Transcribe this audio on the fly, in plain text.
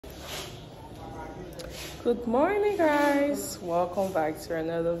Good morning, guys. Welcome back to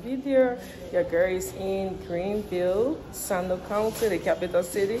another video. Your girl is in Greenville Sinoe County, the capital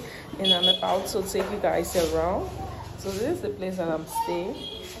city, and I'm about to take you guys around. So this is the place that I'm staying.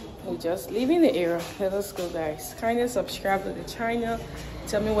 We're just leaving the area. Let us go, guys. Kindly subscribe to the channel.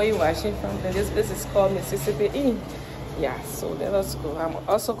 Tell me where you're watching from. And this place is called Mississippi Inn. Yeah, so let us go. I'm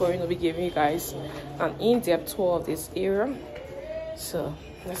also going to be giving you guys an in-depth tour of this area. So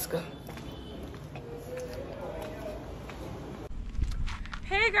let's go.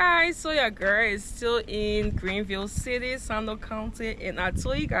 Hey guys, so your girl is still in Greenville City, Sinoe County, and I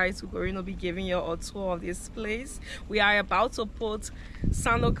told you guys we're going to be giving you a tour of this place. We are about to put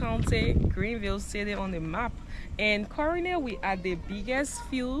Sinoe County, Greenville City on the map, and currently we are the biggest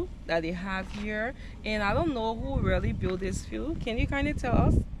field that they have here, and I don't know who really built this field. Can you kind of tell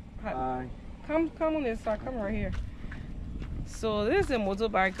us? Hi. Come on this side, come right here. So this is a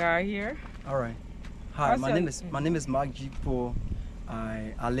motorbike guy here. All right. Hi, my name is Mark G. Paul.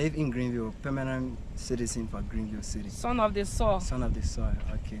 I live in Greenville, permanent citizen for Greenville City. Son of the soil. Son of the soil,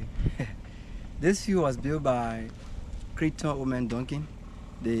 okay. This field was built by Creighton Omen Duncan,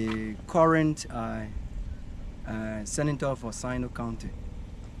 the current senator for Sinoe County.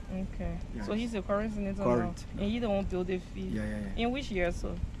 Okay. Yes. So he's the current senator now. And he the one build the field. Yeah. In which year, so?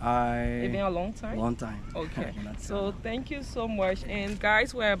 It's been a long time? Long time. Okay. So thank you so much. And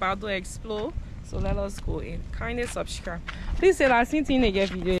guys, we're about to explore. So let us go in. Kindly subscribe. Please say last thing in the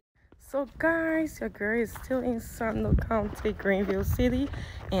video. So guys, your girl is still in Sinoe County, Greenville City,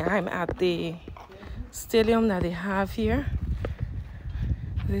 and I'm at the stadium that they have here.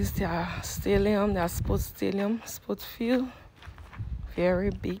 This is their stadium, their sports stadium, sports field. Very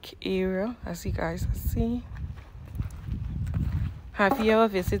big area, as you guys are seeing. Have you ever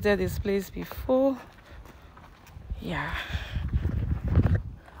visited this place before? Yeah.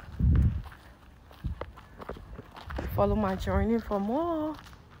 Follow my journey for more.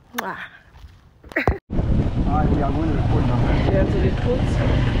 Alright, we are going to the port now. Yeah, to the port.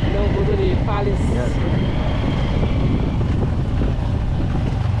 Then we'll go to the palace. Yes.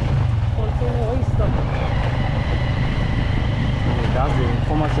 Continue, where you stop? Okay, that's the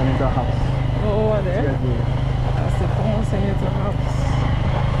former senator house. Oh, over there? Yes, That's the former senator house.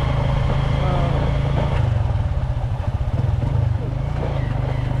 Wow.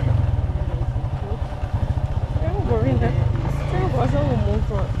 What's up with move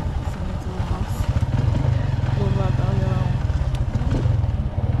for senator house? Go back down there.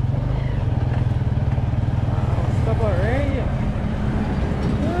 Wow, stop already.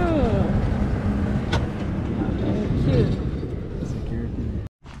 Oh. Thank you. Security.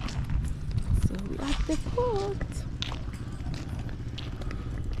 So we at the port.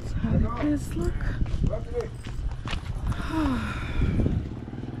 That's how the place look.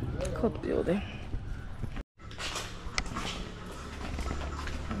 Court building.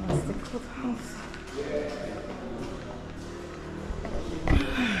 That's the courthouse.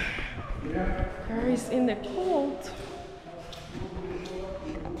 Gary's in the court.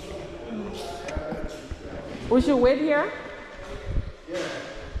 We should wait here?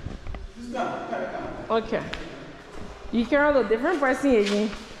 Okay. You carry a different person again.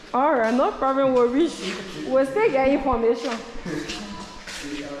 Alright, no problem. We'll reach. We'll still get information.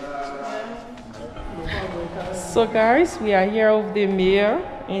 So guys, we are here with the mayor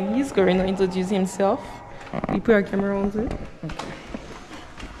and he's going to introduce himself. You put your camera on too? Okay.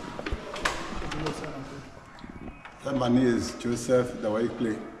 My name is Joseph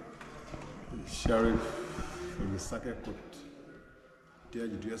Dawaikle, Sheriff from the Sake Court. Dear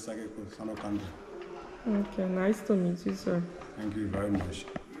Judea Sake Court, Sinoe County. Okay, nice to meet you, sir. Thank you very much.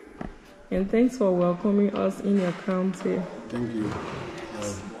 And thanks for welcoming us in your county. Thank you.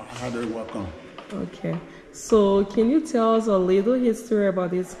 Highly welcome. Okay. So, can you tell us a little history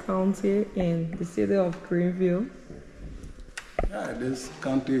about this county and the city of Greenville? Yeah, this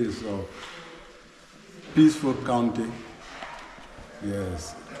county is a peaceful county.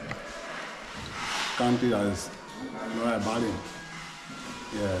 Yes. County that is not abiding.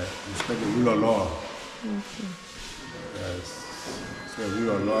 Yeah, respect the rule of law. Okay. Yes. So,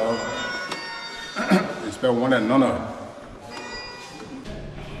 rule of law, respect one another.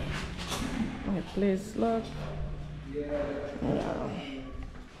 Please look. Yeah.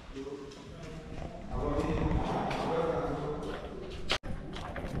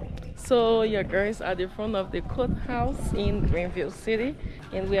 So your girls are at the front of the courthouse in Greenville City,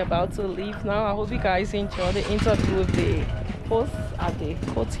 and we're about to leave now. I hope you guys enjoy the interview with the host at the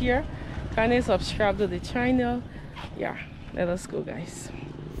court here. Kindly subscribe to the channel. Yeah, let us go, guys.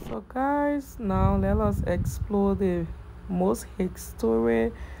 So guys, now let us explore the most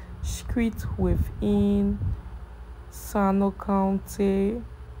historic street within Sinoe County,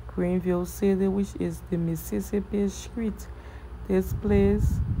 Greenville City, which is the Mississippi Street. This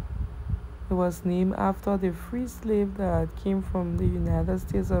place, it was named after the free slave that came from the United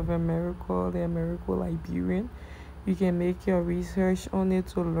States of America, the American Liberian. You can make your research on it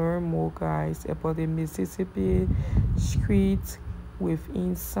to learn more, guys, about the Mississippi Street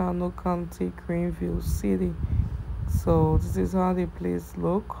within Sinoe County, Greenville City. So this is how the place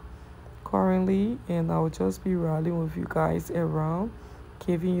look currently, and I'll just be riding with you guys around,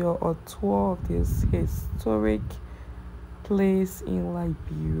 giving you a tour of this historic place in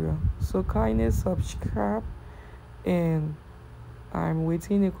Liberia. So kindly subscribe, and I'm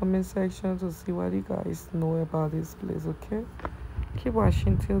waiting in the comment section to see what you guys know about this place. Okay, keep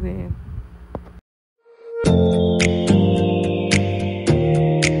watching till the end.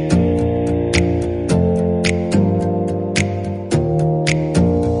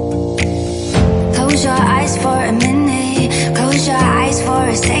 Close your eyes for a minute, close your eyes for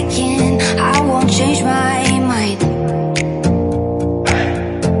a second. I won't change my mind.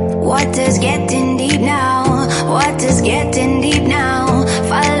 Water's getting deep now, water's getting deep now.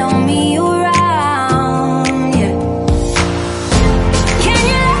 Follow me around, yeah. Can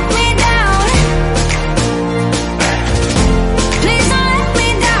you let me down? Please don't let me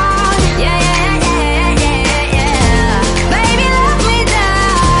down. Yeah, yeah, yeah, yeah, yeah. Baby, let me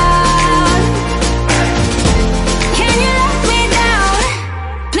down. Can you let me down?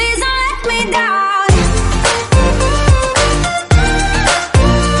 Please don't let me down.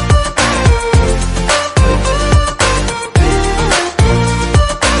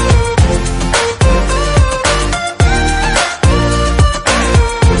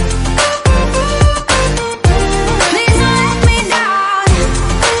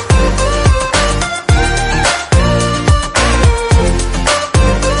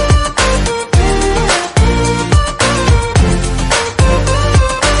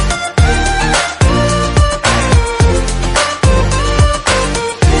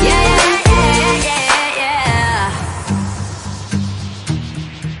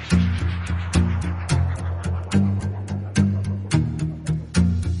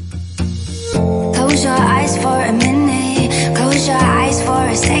 Close your eyes for a minute, close your eyes for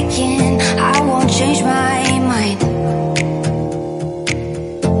a second. I won't change my mind.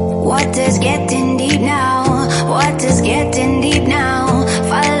 Water's getting deep now, water's getting deep